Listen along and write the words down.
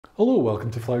Hello, welcome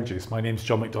to Flower Juice. My name's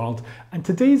John McDonald, and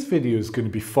today's video is going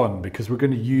to be fun because we're going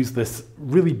to use this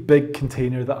really big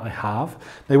container that I have.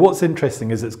 Now what's interesting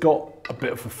is it's got a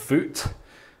bit of a foot.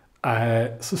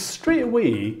 So straight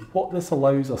away, what this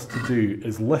allows us to do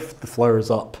is lift the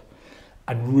flowers up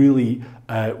and really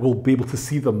we'll be able to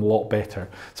see them a lot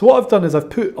better. So what I've done is I've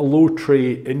put a low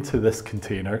tray into this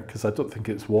container because I don't think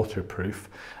it's waterproof,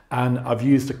 and I've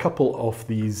used a couple of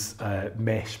these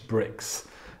mesh bricks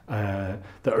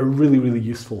that are really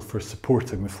useful for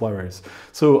supporting the flowers.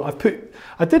 So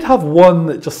I did have one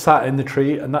that just sat in the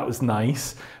tray and that was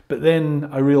nice, but then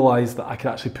I realised that I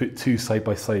could actually put two side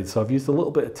by side, so I've used a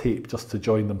little bit of tape just to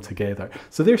join them together.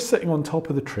 So they're sitting on top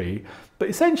of the tray, but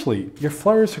essentially your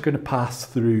flowers are going to pass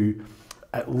through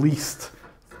at least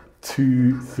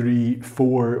 2, 3,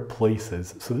 4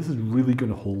 places. So this is really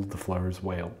going to hold the flowers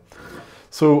well.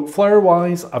 So flower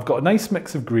wise, I've got a nice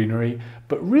mix of greenery,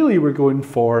 but really we're going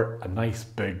for a nice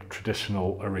big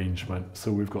traditional arrangement.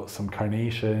 So we've got some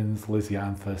carnations,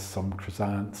 lisianthus, some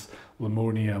chrysanths,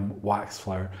 limonium,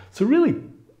 waxflower. So really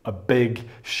a big,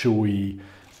 showy,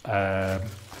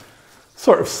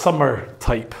 sort of summer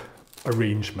type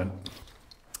arrangement.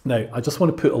 Now, I just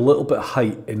want to put a little bit of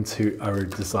height into our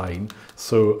design.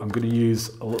 So I'm going to use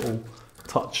a little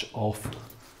touch of,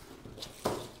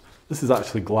 this is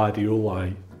actually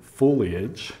gladiola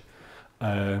foliage.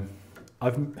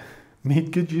 I've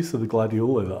made good use of the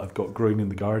gladiola that I've got growing in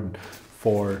the garden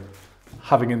for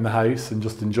having in the house and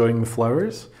just enjoying the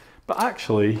flowers. But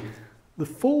actually, the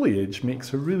foliage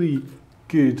makes a really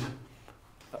good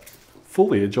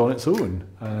foliage on its own,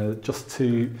 just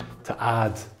to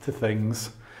add to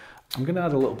things. I'm going to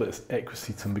add a little bit of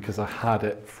equisetum because I had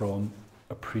it from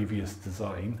a previous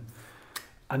design.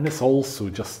 And this also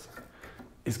just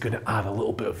is going to add a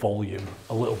little bit of volume,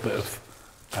 a little bit of,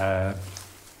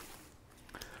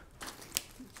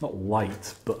 not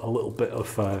light, but a little bit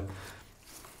of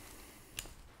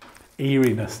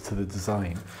airiness to the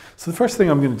design. So the first thing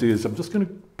I'm going to do is I'm just going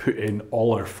to put in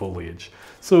all our foliage.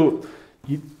 So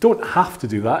you don't have to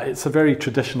do that. It's a very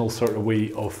traditional sort of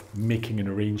way of making an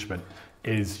arrangement,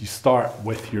 is you start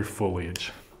with your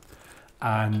foliage.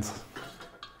 And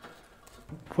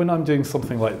when I'm doing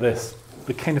something like this,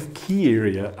 the kind of key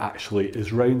area actually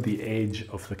is round the edge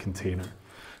of the container.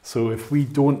 So if we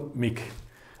don't make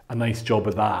a nice job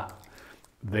of that,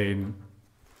 then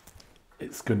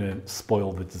it's going to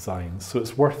spoil the design. So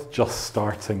it's worth just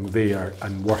starting there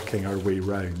and working our way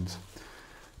round.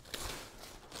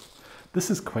 This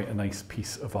is quite a nice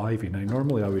piece of ivy. Now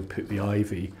normally I would put the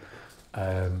ivy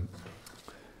down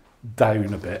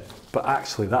a bit, but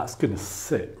actually that's going to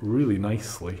sit really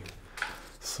nicely.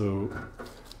 So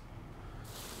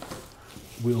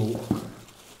we'll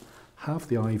have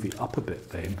the ivy up a bit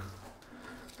then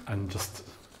and just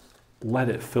let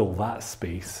it fill that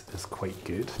space is quite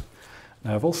good.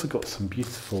 Now I've also got some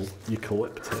beautiful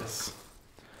eucalyptus,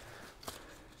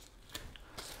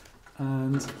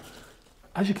 and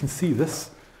as you can see, this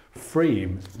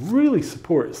frame really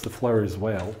supports the flowers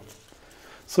well.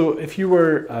 So if you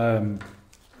were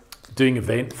doing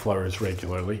event flowers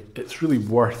regularly, it's really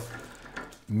worth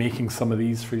making some of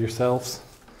these for yourselves.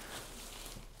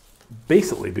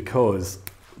 Basically because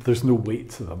there's no weight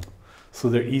to them, so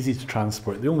they're easy to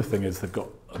transport. The only thing is they've got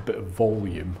a bit of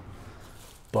volume,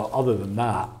 but other than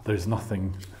that, there's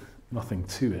nothing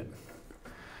to it.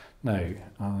 Now,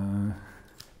 I'm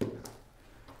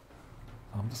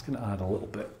just going to add a little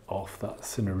bit of that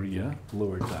cinerea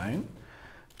lower down,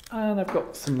 and I've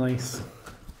got some nice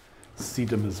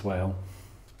sedum as well.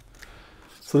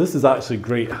 So this is actually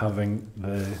great having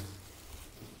the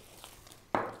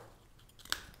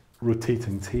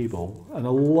rotating table, and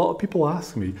a lot of people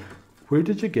ask me, where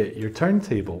did you get your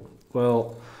turntable?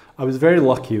 Well, I was very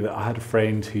lucky that I had a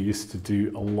friend who used to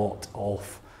do a lot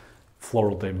of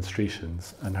floral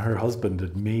demonstrations, and her husband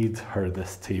had made her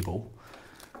this table,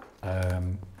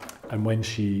 and when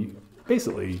she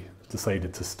basically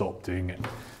decided to stop doing it,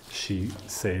 she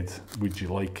said, would you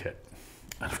like it?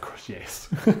 And of course, yes.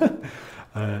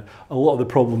 A lot of the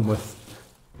problem with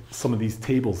some of these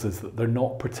tables is that they're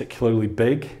not particularly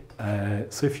big.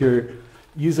 So if you're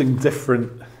using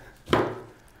different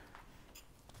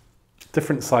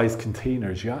size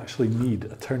containers, you actually need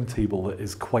a turntable that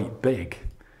is quite big.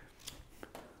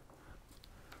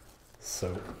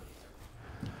 So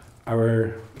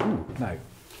now,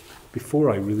 before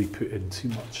I really put in too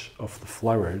much of the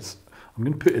flowers, I'm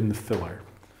going to put in the filler.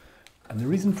 And the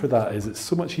reason for that is it's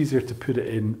so much easier to put it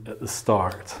in at the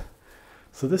start.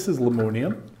 So this is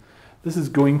limonium. This is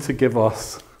going to give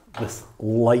us this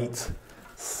light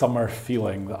summer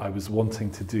feeling that I was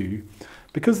wanting to do.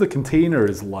 Because the container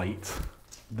is light,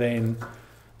 then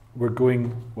we're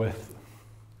going with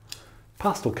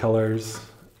pastel colours,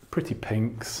 pretty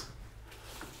pinks,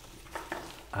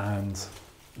 and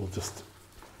we'll just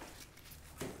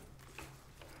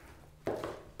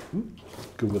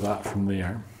go with that from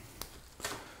there.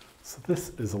 So this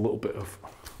is a little bit of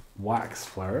wax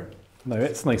flower. Now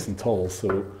it's nice and tall,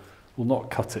 so we'll not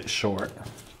cut it short.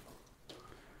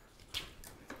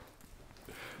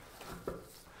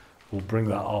 We'll bring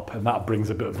that up, and that brings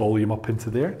a bit of volume up into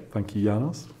there. Thank you,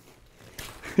 Janos.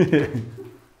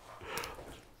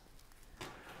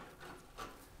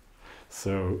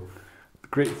 So, the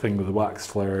great thing with the wax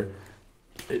flower,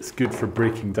 it's good for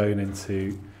breaking down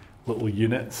into little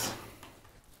units.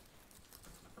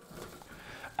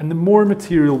 And the more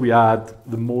material we add,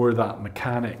 the more that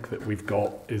mechanic that we've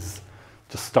got is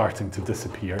just starting to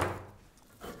disappear.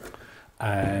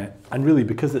 And really,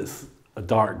 because it's a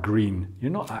dark green,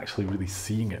 you're not actually really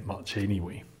seeing it much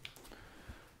anyway.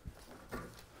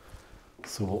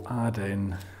 So we'll add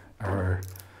in our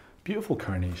beautiful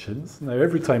carnations. Now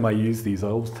every time I use these I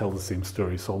always tell the same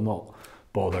story, so I'll not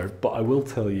bother, but I will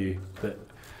tell you that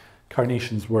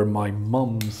carnations were my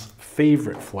mum's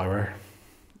favourite flower.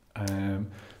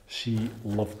 She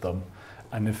loved them,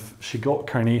 and if she got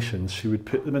carnations she would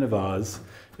put them in a vase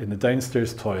in the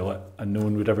downstairs toilet and no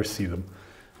one would ever see them.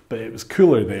 But it was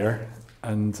cooler there,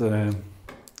 and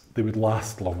they would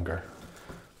last longer.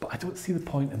 But I don't see the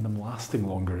point in them lasting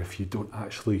longer if you don't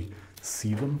actually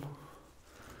see them.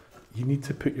 You need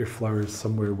to put your flowers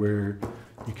somewhere where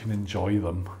you can enjoy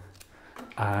them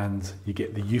and you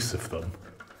get the use of them.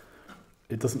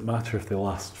 It doesn't matter if they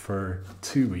last for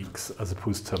 2 weeks as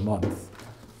opposed to a month.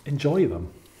 Enjoy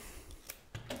them.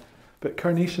 But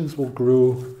carnations will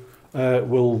grow,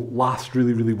 will last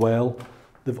really, really well.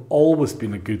 They've always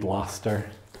been a good laster,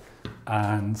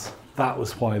 and that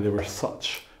was why they were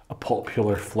such a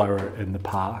popular flower in the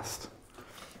past.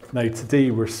 Now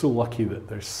today we're so lucky that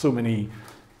there's so many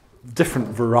different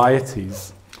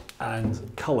varieties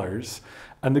and colours,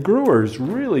 and the growers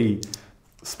really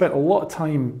spent a lot of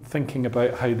time thinking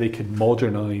about how they could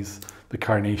modernise the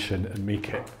carnation and make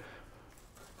it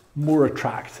more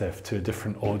attractive to a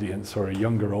different audience or a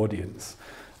younger audience.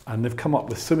 And they've come up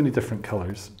with so many different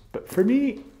colours. But for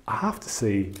me, I have to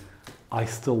say, I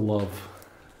still love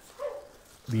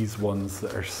these ones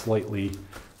that are slightly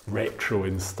retro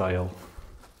in style.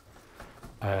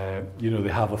 You know, they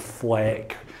have a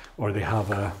fleck, or they have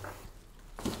a,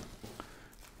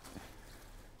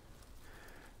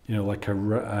 you know, like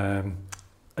an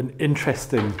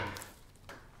interesting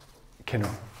kind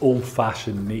of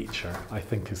old-fashioned nature, I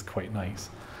think is quite nice.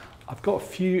 I've got a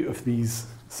few of these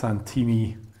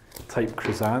Santini type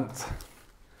chrysanths,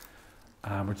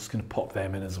 and we're just going to pop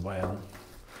them in as well.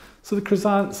 So the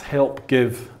chrysanths help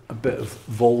give a bit of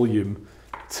volume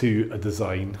to a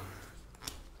design.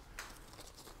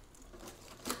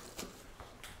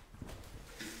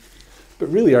 But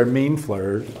really our main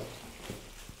flower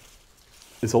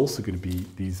is also going to be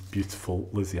these beautiful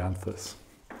lisianthus.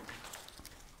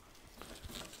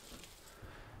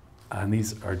 And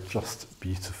these are just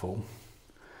beautiful.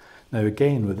 Now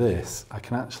again with this, I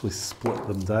can actually split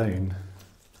them down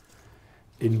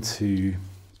into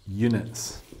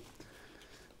units.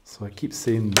 So I keep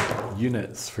saying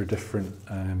units for different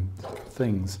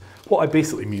things. What I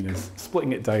basically mean is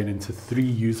splitting it down into 3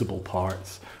 usable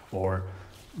parts, or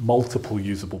multiple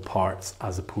usable parts,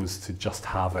 as opposed to just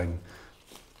having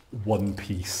one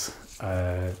piece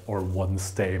or one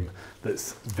stem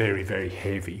that's very, very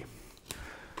heavy.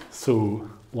 So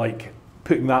like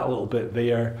putting that little bit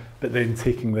there, but then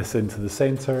taking this into the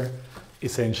centre,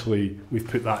 essentially we've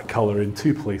put that colour in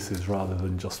 2 places rather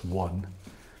than just one.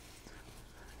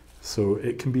 So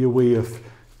it can be a way of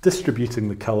distributing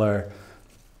the colour,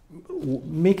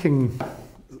 making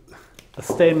a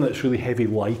stem that's really heavy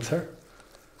lighter,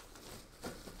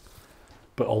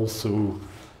 but also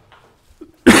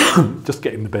just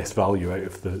getting the best value out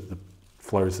of the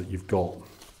flowers that you've got.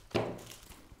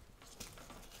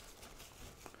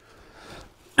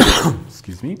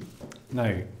 Excuse me.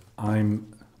 Now,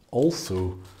 I'm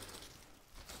also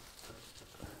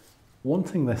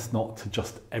wanting this not to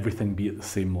just everything be at the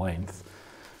same length.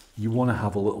 You want to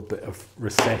have a little bit of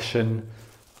recession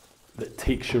that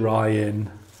takes your eye in,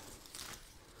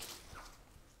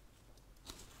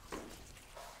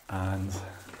 and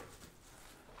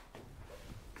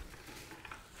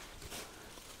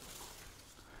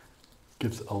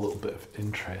gives a little bit of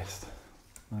interest.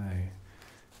 Now,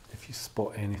 if you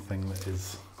spot anything that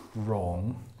is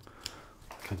wrong,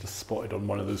 like I just spotted on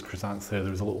one of those chrysanths there,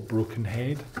 there's a little broken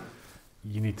head.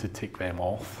 You need to take them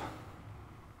off.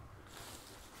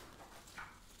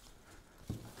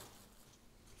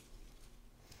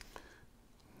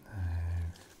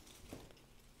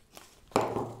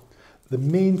 The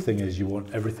main thing is you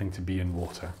want everything to be in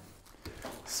water.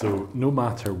 So no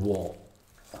matter what,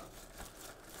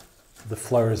 the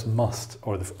flowers must,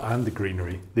 and the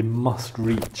greenery, they must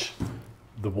reach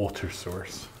the water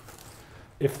source.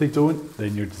 If they don't,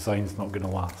 then your design's not going to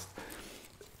last.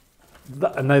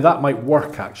 Now that might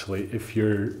work actually if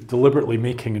you're deliberately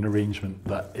making an arrangement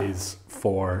that is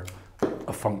for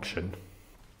a function.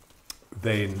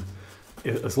 Then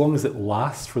as long as it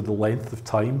lasts for the length of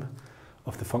time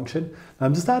of the function. Now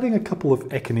I'm just adding a couple of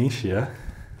echinacea.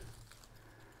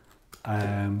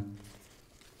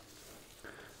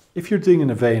 If you're doing an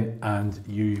event and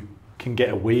you can get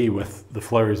away with the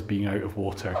flowers being out of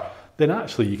water, then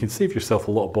actually you can save yourself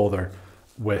a lot of bother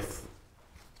with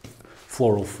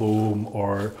floral foam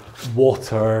or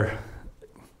water.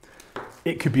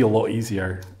 It could be a lot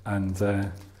easier,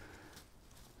 and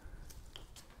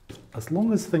as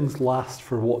long as things last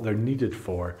for what they're needed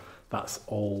for, that's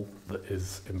all that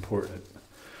is important.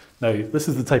 Now, this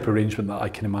is the type of arrangement that I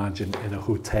can imagine in a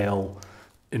hotel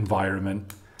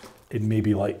environment, in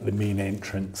maybe like the main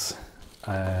entrance,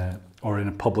 or in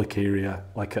a public area,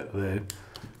 like at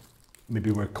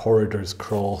maybe where corridors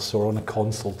cross, or on a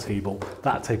console table,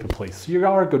 that type of place. So you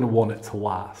are going to want it to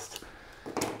last.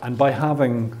 And by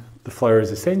having the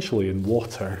flowers essentially in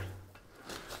water,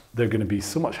 they're going to be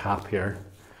so much happier,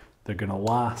 they're going to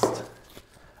last,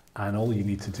 and all you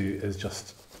need to do is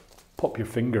just pop your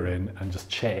finger in and just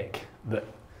check that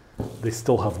they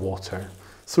still have water.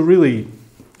 So really,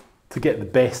 to get the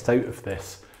best out of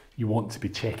this, you want to be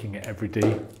checking it every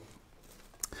day.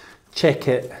 Check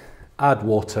it, add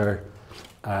water,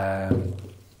 and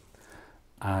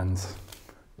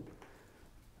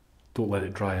don't let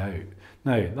it dry out.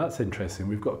 Now, that's interesting.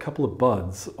 We've got a couple of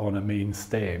buds on a main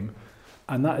stem,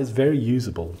 and that is very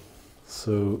usable.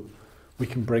 So we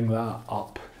can bring that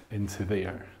up into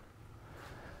there.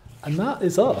 And that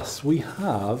is us. We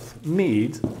have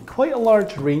made quite a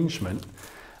large arrangement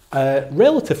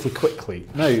relatively quickly.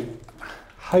 Now,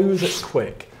 how is it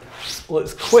quick? Well,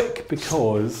 it's quick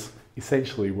because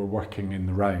essentially we're working in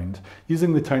the round.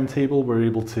 Using the turntable, we're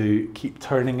able to keep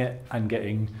turning it and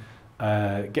getting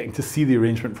to see the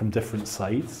arrangement from different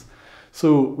sides.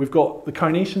 So we've got the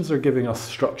carnations are giving us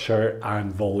structure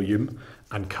and volume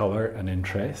and colour and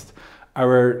interest.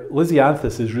 Our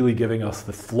lisianthus is really giving us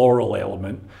the floral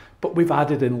element, but we've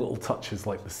added in little touches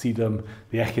like the sedum,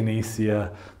 the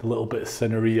echinacea, the little bit of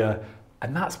cinerea,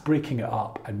 and that's breaking it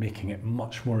up and making it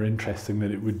much more interesting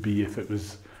than it would be if it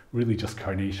was really just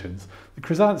carnations. The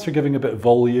chrysanths are giving a bit of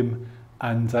volume,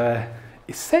 and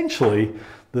essentially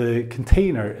the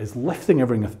container is lifting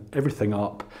everything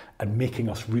up and making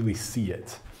us really see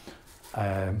it.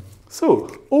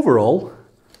 So overall,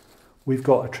 we've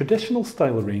got a traditional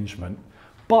style arrangement,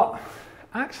 but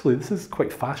actually this is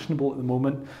quite fashionable at the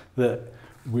moment, that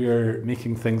we're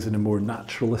making things in a more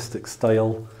naturalistic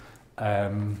style,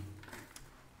 in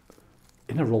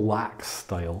a relaxed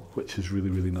style, which is really,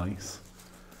 really nice.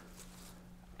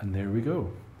 And there we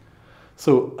go.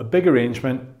 So a big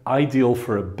arrangement, ideal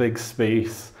for a big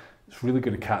space. It's really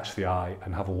going to catch the eye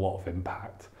and have a lot of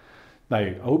impact. Now,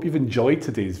 I hope you've enjoyed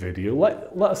today's video.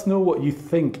 Let us know what you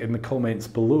think in the comments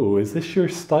below. Is this your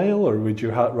style, or would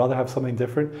you rather have something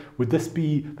different? Would this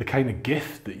be the kind of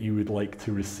gift that you would like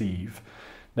to receive?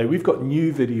 Now, we've got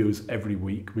new videos every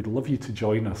week. We'd love you to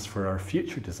join us for our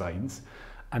future designs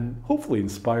and hopefully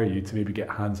inspire you to maybe get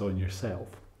hands-on yourself.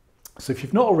 So if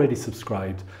you've not already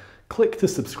subscribed, click to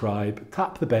subscribe,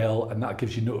 tap the bell, and that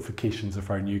gives you notifications of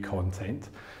our new content.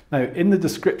 Now, in the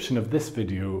description of this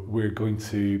video, we're going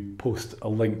to post a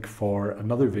link for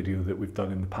another video that we've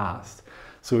done in the past.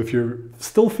 So if you're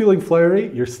still feeling flowery,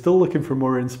 you're still looking for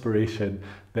more inspiration,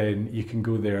 then you can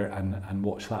go there and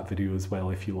watch that video as well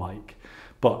if you like.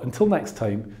 But until next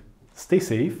time, stay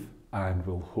safe, and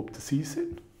we'll hope to see you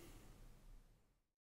soon.